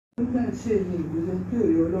ṣe ní ìgbésẹ̀ tí ò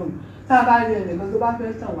yọ lọ́run tá a bá rí ẹnìkan tó bá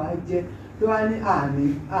fẹ́ tàn wá jẹ tó wá ní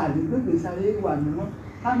àní gbègbè sáré ìwà mímọ́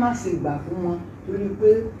ká má ṣe gbà fún wọn torí pé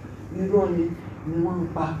irọ́ ni wọ́n ń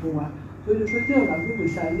pa fún wa torí pé tí ọ̀gá gbègbè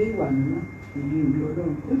sáré ìwà mímọ́ èyí ìlú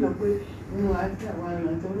ọlọ́run ó sọ pé nínú àti àwọn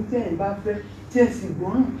àrùn tó ń tẹ̀yìn bá fẹ́ tí ẹ sì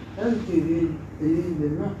gbọ́ràn ẹ̀rù kèrè èrè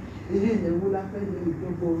ilẹ̀ náà èrè ilẹ̀ wo la fẹ́ lè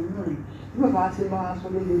gbogbo orin náà bí bàbá ṣe máa sọ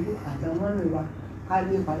lójoojúmọ́ àtàwọn ọ̀rẹ́ wa ká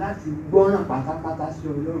lépa láti gbọ́ràn pátápátá sí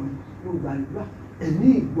ọlọ́run ló gbàdúrà ẹ̀mí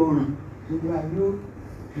ìgbọ́ràn olúwa yóò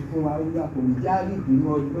fi fún wa olúwa kò ní járí ìbínú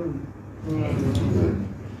ọlọ́run.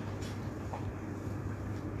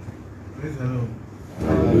 Praise the Lord.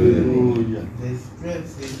 Hallelujah. The scripture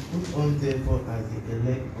says, "Put on therefore as the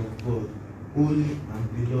elect of God, holy and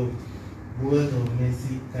beloved, words of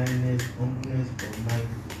mercy, kindness, humbleness of mind,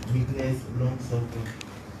 meekness, long suffering."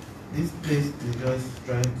 This place is just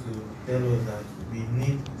trying to tell us that we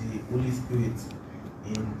need the Holy Spirit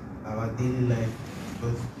in our daily life,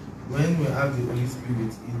 because when we have the Holy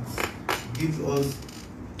Spirit, it gives us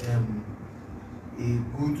a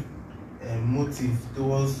good motive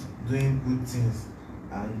towards doing good things,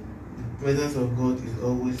 and the presence of God is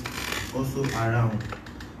always also around.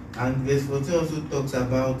 And verse 14 also talks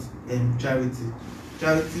about charity,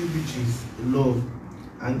 which is love.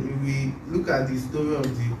 And if we look at the story of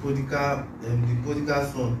the prodigal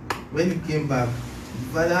son, when he came back, the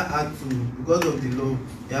father had to, because of the love,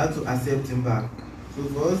 he had to accept him back. So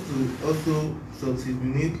for us to also succeed, we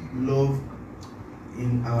need love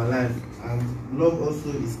in our life, and love also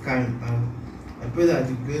is kind. And I pray that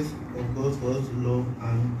the grace of God for us to love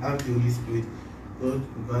and have the Holy Spirit, God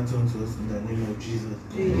will grant unto us in the name of Jesus.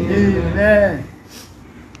 Amen.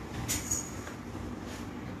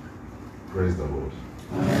 Praise the Lord.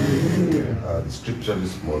 The scripture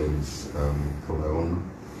this morning is, from my own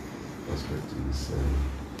perspective, is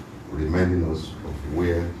reminding us of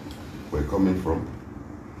where we're coming from,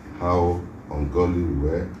 how ungodly we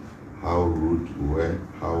were, how rude we were,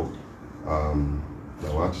 how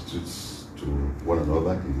our attitudes to one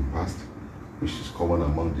another in the past, which is common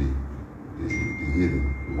among the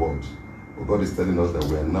heathen world. But God is telling us that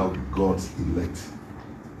we are now God's elect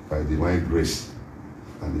by divine grace.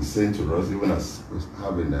 And he's saying to us, even as we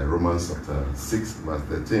have in Romans chapter 6, verse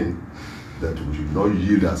 13, that we should not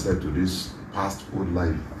yield ourselves to this past old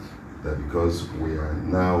life, that because we are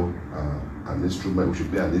now an instrument, we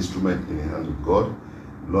should be an instrument in the hands of God,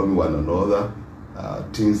 loving one another,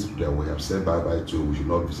 things that we have said bye-bye to, we should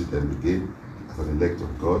not visit them again as an elect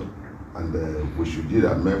of God, and we should lead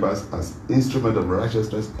our members as instrument of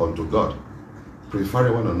righteousness unto God,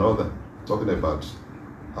 preferring one another, talking about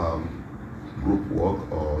group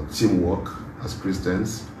work or teamwork as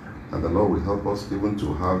Christians, and the Lord will help us even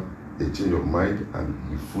to have a change of mind and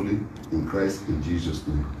be fully in Christ in Jesus'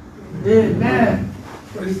 name. Amen.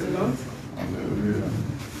 Praise the Lord. Hallelujah.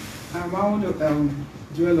 I want to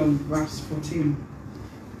dwell on verse 14.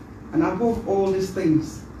 And above all these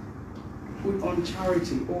things, put on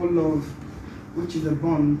charity or love, which is a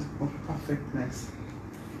bond of perfectness.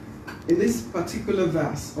 In this particular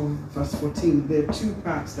verse of verse 14, there are two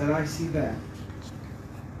parts that I see there.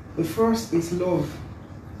 The first is love.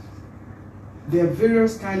 There are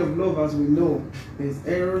various kinds of love, as we know. There's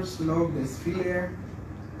eros love, there's philia,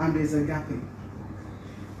 and there's agape.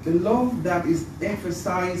 The love that is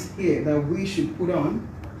emphasized here that we should put on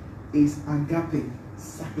is agape,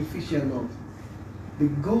 sacrificial love. The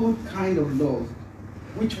God kind of love,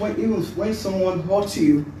 which even when someone hurts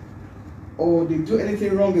you or they do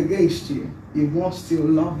anything wrong against you, you want to still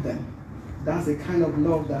love them. That's the kind of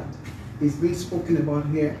love that is being spoken about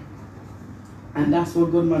here. And that's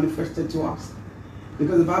what God manifested to us.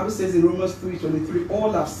 Because the Bible says in Romans 3:23,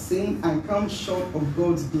 all have sinned and come short of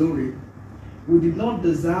God's glory. We did not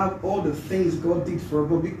deserve all the things God did for us,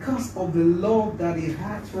 but because of the love that He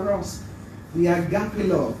had for us, the agape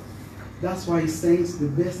love, that's why He sends the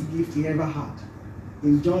best gift He ever had.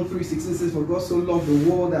 In John 3:16 says, for God so loved the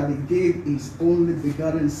world that He gave His only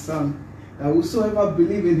begotten Son, that whosoever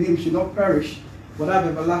believe in Him should not perish, but have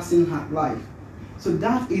everlasting life. So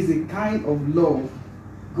that is the kind of love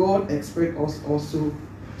God expects us also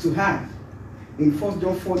to have. In 1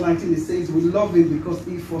 John 4:19 it says, we love Him because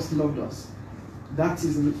He first loved us. That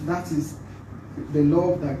is the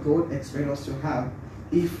love that God expects us to have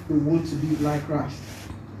if we want to be like Christ,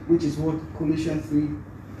 which is what Colossians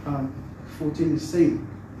 3:14 is saying.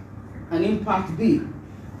 And in part B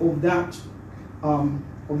of that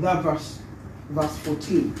verse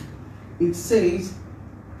 14, it says,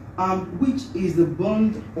 which is the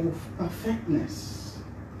bond of perfectness.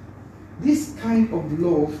 This kind of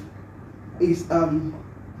love is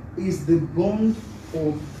the bond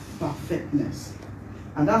of perfectness.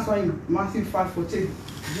 And that's why in Matthew 5:14,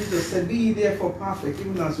 Jesus said, "Be ye therefore perfect,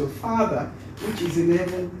 even as your Father which is in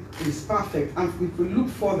heaven is perfect." And if we look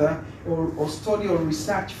further or study or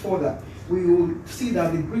research further, we will see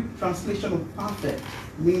that the Greek translation of perfect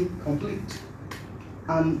means complete.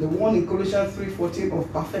 And the one in Colossians 3:14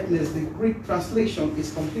 of perfectness, the Greek translation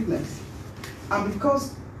is completeness. And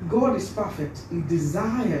because God is perfect, He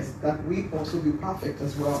desires that we also be perfect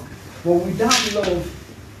as well. But without love,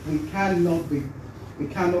 we cannot be. We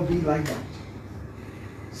cannot be like that.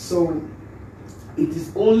 So it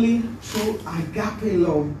is only through agape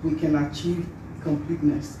love we can achieve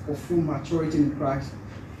completeness or full maturity in Christ.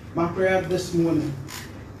 My prayer this morning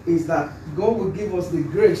is that God will give us the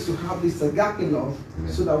grace to have this agape love.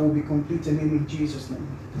 Amen. So that we'll be complete in Him in Jesus' name.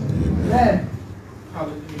 Amen.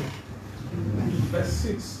 Hallelujah. Verse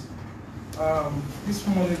 6. This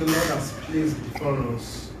morning the Lord has placed before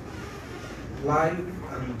us life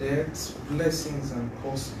and death, blessings and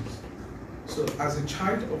curses. So as a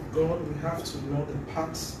child of God, we have to know the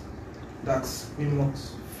paths that we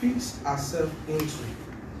must fix ourselves into.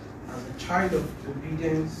 As a child of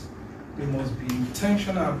obedience, we must be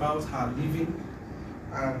intentional about our living,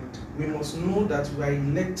 and we must know that we are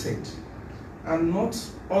elected and not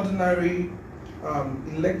ordinary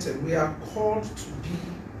elected. We are called to be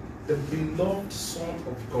the beloved Son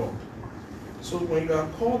of God. So when you are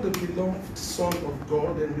called the beloved Son of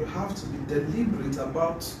God, then you have to be deliberate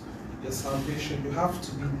about your salvation. You have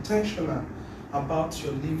to be intentional about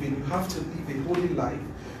your living. You have to live a holy life.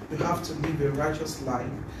 You have to live a righteous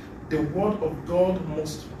life. The word of God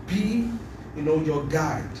must be, your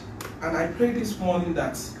guide. And I pray this morning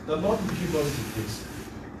that the Lord will give us the grace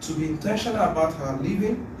to be intentional about our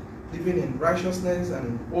living in righteousness and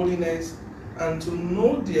in holiness, and to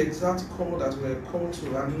know the exact call that we are called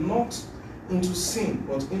to, and not into sin,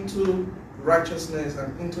 but into righteousness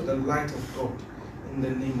and into the light of God, in the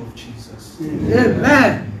name of Jesus.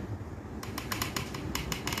 Amen.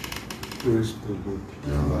 Praise the Lord.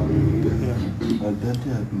 That they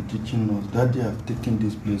have been teaching us, that they have taken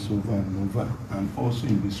this place over and over, and also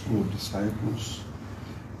in the school of disciples,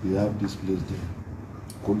 we have this place there.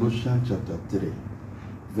 Colossians chapter 3,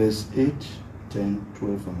 verse 8, 10,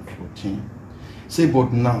 12, and 14. Say,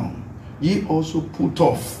 but now ye also put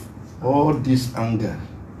off all this anger,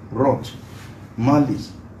 wrath,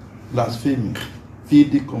 malice, blasphemy,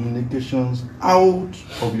 filthy communications out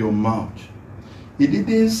of your mouth. He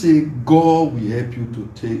didn't say God will help you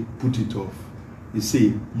to put it off. He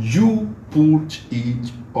said you put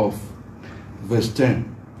it off. Verse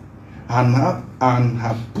 10.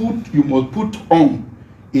 You must put on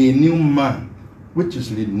a new man, which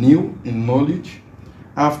is renewed in knowledge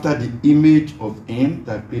after the image of him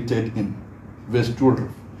that created him. Verse 12.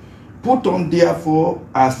 Put on therefore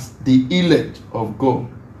as the elect of God,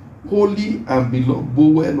 holy and beloved,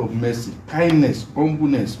 bowel of mercy, kindness,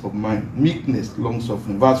 humbleness of mind, meekness,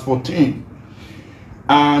 long-suffering. Verse 14.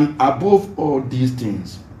 And above all these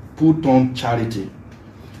things, put on charity.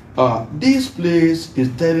 This place is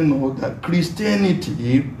telling us that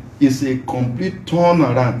Christianity is a complete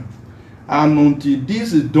turnaround. And until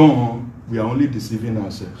this is done, we are only deceiving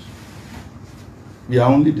ourselves. We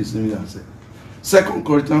are only deceiving ourselves. 2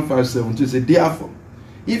 Corinthians 5:17 says, therefore,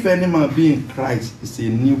 if any man be in Christ, is a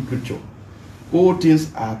new creature. All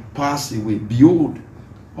things are passed away. Behold,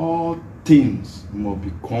 all things must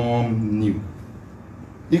become new.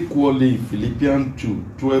 Equally, Philippians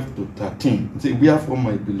 2:12-13. It says, wherefore,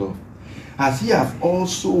 my beloved, as ye have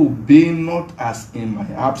also been, not as in my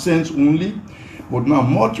absence only, but now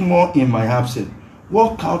much more in my absence,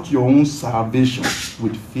 work out your own salvation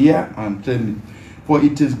with fear and trembling. For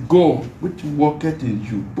it is God which worketh in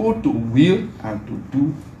you, both to will and to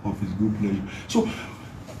do of his good pleasure. So,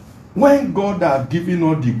 when God has given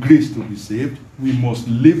us the grace to be saved, we must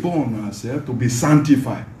labor on ourselves to be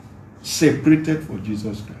sanctified, separated for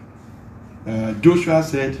Jesus Christ. Joshua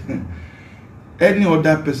said, any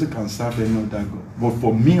other person can serve any other God, but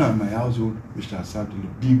for me and my household, we shall serve the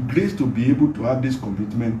Lord. The grace to be able to have this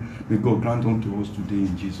commitment, may God grant unto us today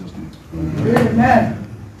in Jesus' name. Amen.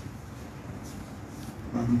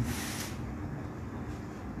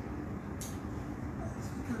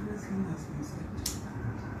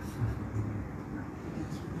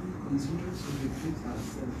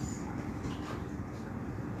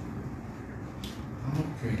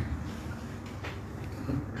 Okay.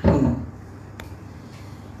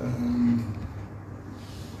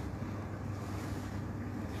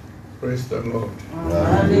 Praise the Lord.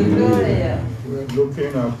 Hallelujah. We're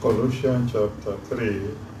looking at Colossians chapter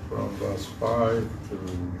 3 from verse 5 to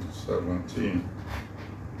 17.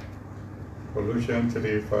 Colossians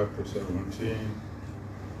 3, 5 to 17.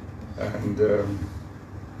 And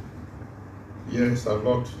Yes, a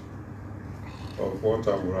lot of what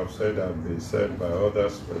I would have said have been said by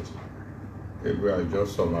others, but maybe I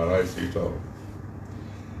just summarize it all.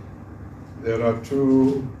 There are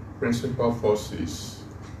two principal forces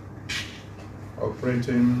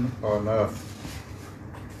operating on earth.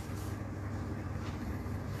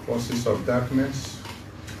 Forces of darkness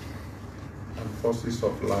and forces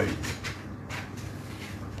of light.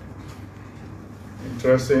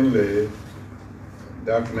 Interestingly,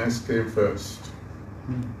 darkness came first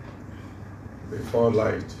before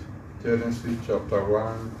light. Genesis chapter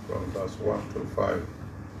 1 from verse 1 to 5.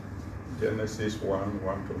 Genesis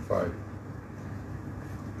 1 to 5.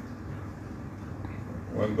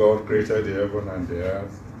 When God created the heaven and the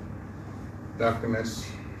earth, darkness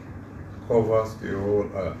covers the whole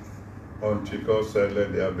earth until God said,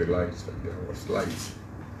 let there be light, and there was light.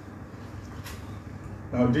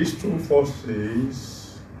 Now these two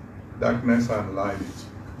forces, darkness and light,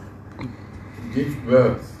 give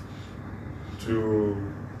birth to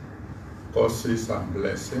curses and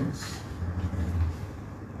blessings,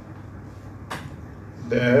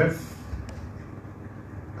 death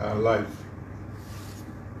and life.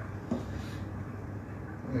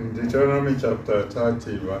 In Deuteronomy chapter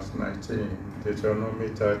 30 verse 19, Deuteronomy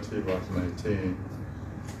 30 verse 19,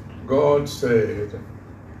 God said,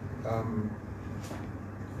 I'm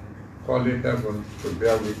calling heaven to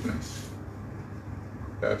bear witness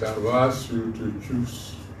that I've asked you to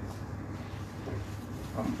choose.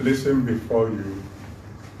 I'm placing before you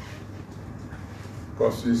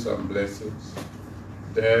curses and blessings,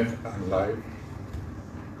 death and life.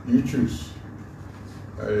 You choose.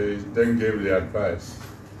 I then gave the advice,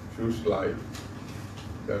 choose life,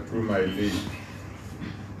 that you might live.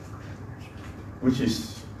 Which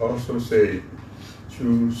is also saying,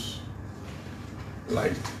 choose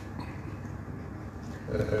light.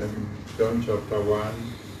 John chapter 1,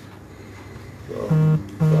 from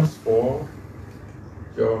verse 4,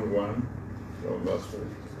 John 1,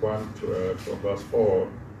 from verse 4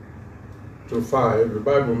 to 5, the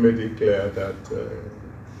Bible made it clear that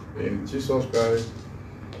in Jesus Christ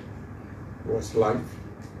was life,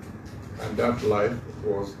 and that life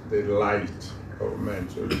was the light of men.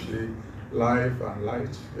 So you see, life and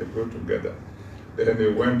light, they go together. Then he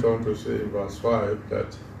went on to say in verse 5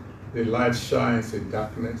 that the light shines in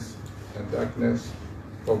darkness, and darkness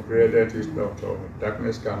comprehended it not, or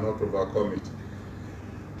darkness cannot overcome it.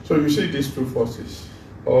 So you see these two forces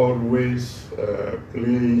always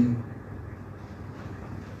playing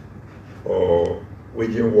or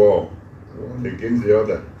waging war, one against the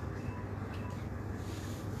other.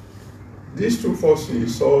 These two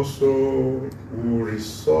forces also will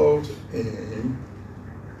result in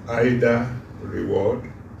either reward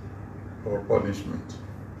or punishment.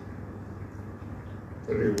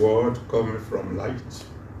 The reward coming from light,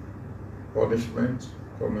 punishment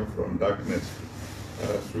coming from darkness.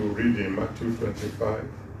 As we read in Matthew 25,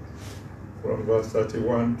 from verse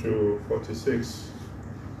 31 to 46.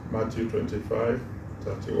 Matthew 25,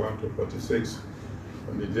 31 to 46.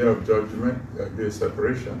 On the day of judgment, there will be a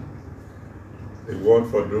separation. The reward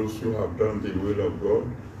for those who have done the will of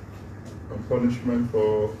God, and punishment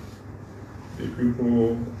for the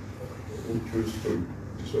people who choose to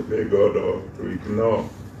disobey God or to ignore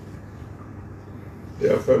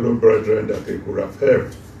their fellow brethren that they could have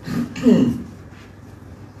helped.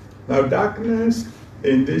 Now, darkness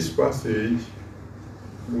in this passage,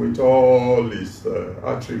 with all its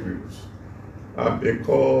attributes, have been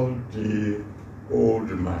called the old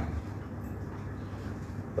man.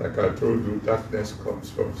 Like I told you, darkness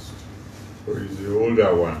comes first. So he's the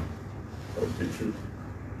older one of the two.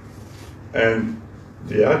 And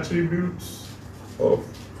the attributes of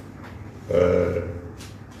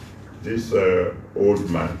this old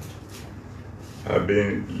man have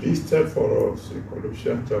been listed for us in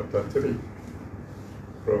Colossians chapter 3,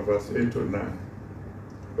 from verse 8 to 9.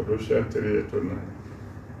 Colossians 3, 8 to 9.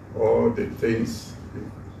 All the things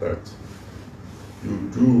that you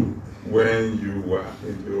do when you were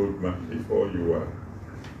in the old man, before you were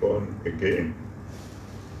born again.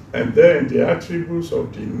 And then the attributes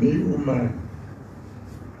of the new man,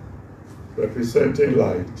 representing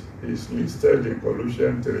light, is listed in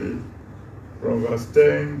Colossians 3, from verse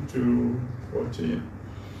 10 to 14.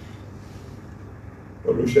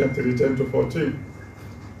 Colossians 3, 10 to 14.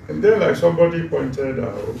 And then, like somebody pointed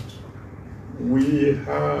out, we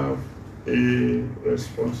have a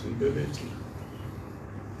responsibility.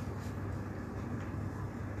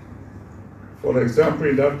 For example,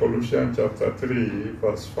 in that Colossians chapter 3,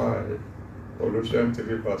 verse 5, Colossians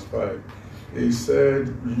 3, verse 5, he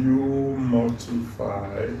said, you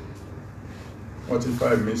mortify.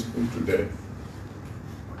 Mortify means put to death.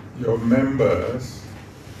 your members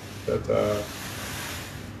that are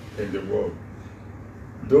in the world.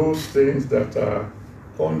 Those things that are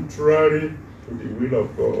contrary to the will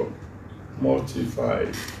of God,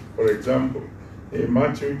 mortified. For example, in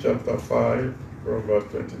Matthew chapter 5, from verse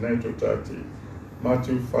 29 to 30,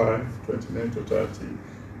 Matthew 5, 29 to 30,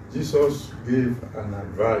 Jesus gave an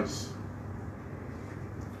advice.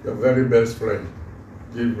 Your very best friend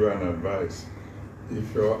give you an advice.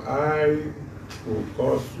 If your eye will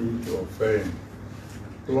cause you to offend,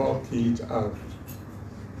 pluck it out.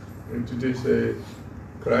 And today say,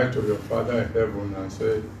 cry to your Father in heaven and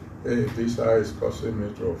say, hey, this eye is causing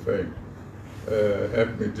me to offend.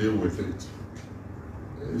 Help me deal with it.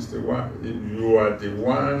 It's the one, you are the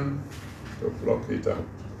one to pluck it out.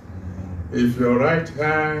 If your right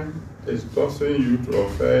hand is causing you to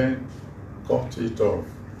offend, cut it off.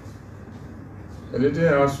 And they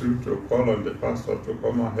didn't ask you to call on the pastor to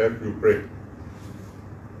come and help you pray.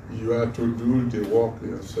 You have to do the work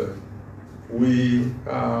yourself. We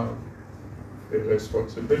have a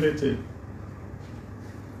responsibility.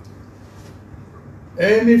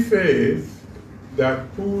 Any faith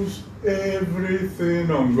that puts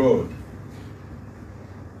everything on God,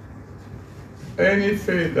 any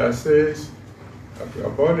faith that says, if you are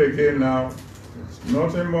born again now, there's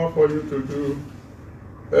nothing more for you to do,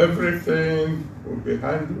 everything will be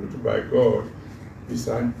handled by God, is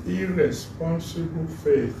an irresponsible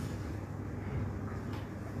faith.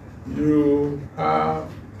 You have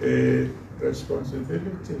a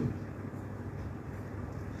responsibility.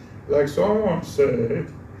 Like someone said,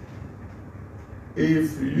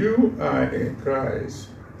 if you are in Christ,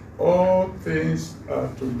 all things are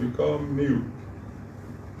to become new.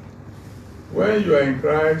 When you are in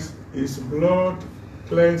Christ, His blood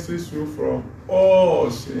cleanses you from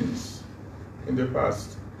all sins in the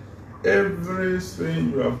past. Every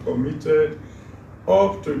sin you have committed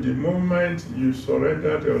up to the moment you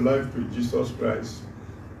surrendered your life to Jesus Christ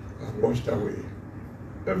are washed away.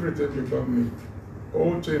 Everything becomes new.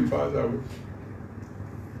 All things pass away.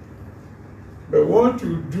 But what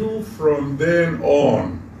you do from then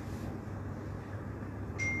on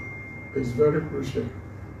is very crucial.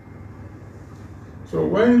 So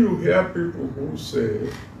when you hear people who say,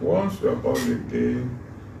 once you are born again,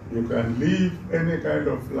 you can live any kind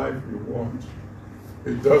of life you want,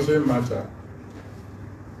 it doesn't matter.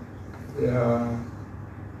 They are,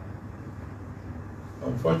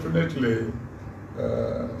 unfortunately,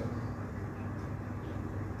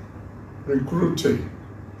 recruiting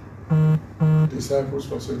disciples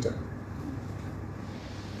for Satan.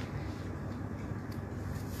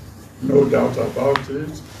 No doubt about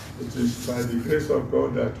it. It is by the grace of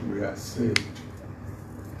God that we are saved.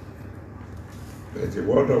 But the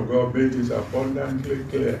word of God made it abundantly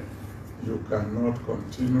clear. You cannot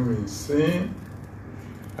continue in sin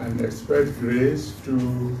and expect grace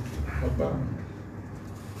to abound.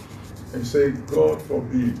 And say, God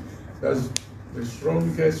forbid. That's the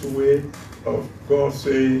strongest way of God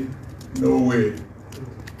saying, no way.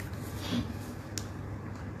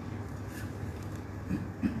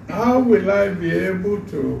 How will I be able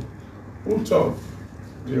to put off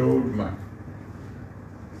the old man?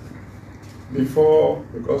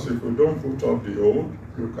 Because if you don't put off the old,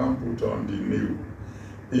 you can't put on the new.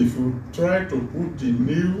 If you try to put the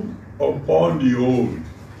new upon the old,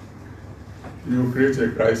 you create a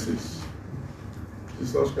crisis.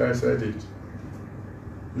 Jesus Christ said it.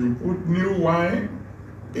 You put new wine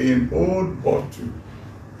in old bottle.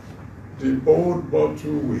 The old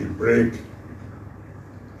bottle will break,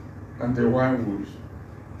 and the wine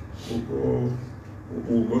will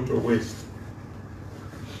go to waste.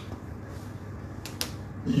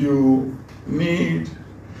 You need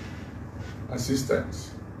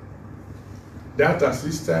assistance. That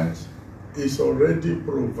assistance is already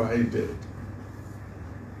provided.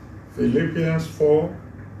 Philippians 4,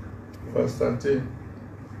 verse 13.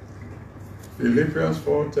 Philippians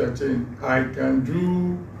 4:13. I can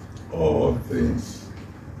do all things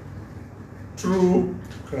through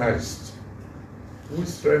Christ, who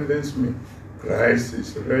strengthens me. Christ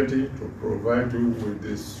is ready to provide you with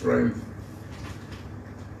the strength.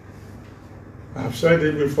 I've said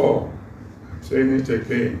it before, I'm saying it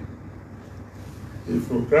again. If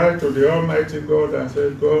you cry to the Almighty God and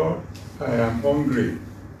say, God, I am hungry,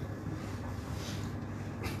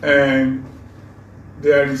 and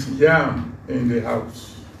there is yam in the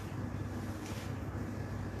house,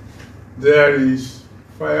 there is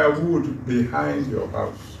firewood behind your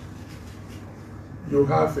house, you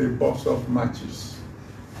have a box of matches,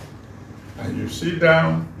 and you sit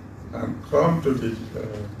down and come to the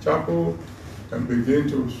chapel and begin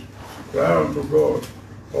to cry unto God,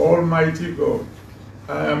 Almighty God,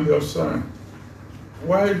 I am your son.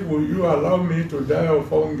 Why will you allow me to die of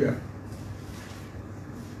hunger?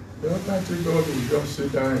 The Almighty God will just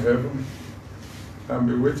sit down in heaven and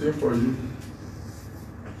be waiting for you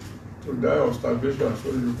to die of starvation so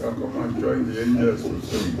you can come and join the angels to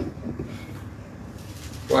sing.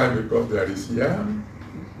 Why? Because there is yam,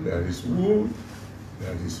 there is wood,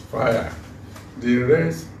 there is fire. The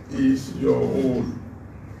rest is your own.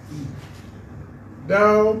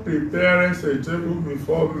 Thou preparest a table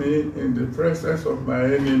before me in the presence of my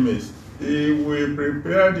enemies. He will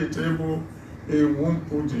prepare the table, he won't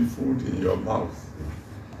put the food in your mouth.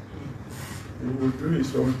 He will do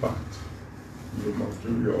his own part. You must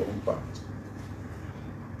do your own part.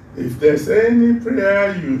 If there's any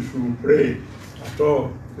prayer you should pray at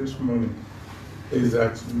all this morning, is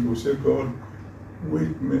that you will say, God,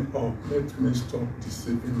 wake me up, let me stop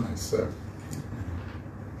deceiving myself.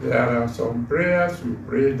 There are some prayers you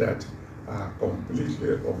pray that are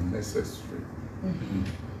completely unnecessary.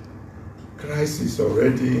 Christ is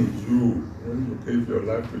already in you when you gave your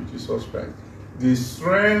life to Jesus Christ. The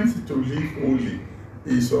strength to live holy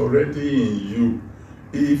is already in you.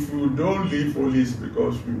 If you don't live holy, it's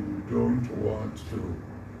because you don't want to.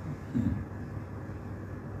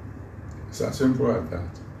 It's as simple as that.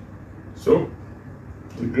 So,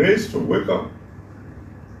 the grace to wake up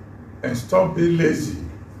and stop being lazy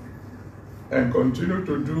and continue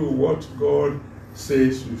to do what God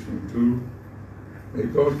says you should do. May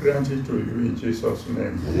God grant it to you in Jesus'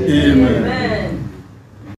 name. Amen. Amen.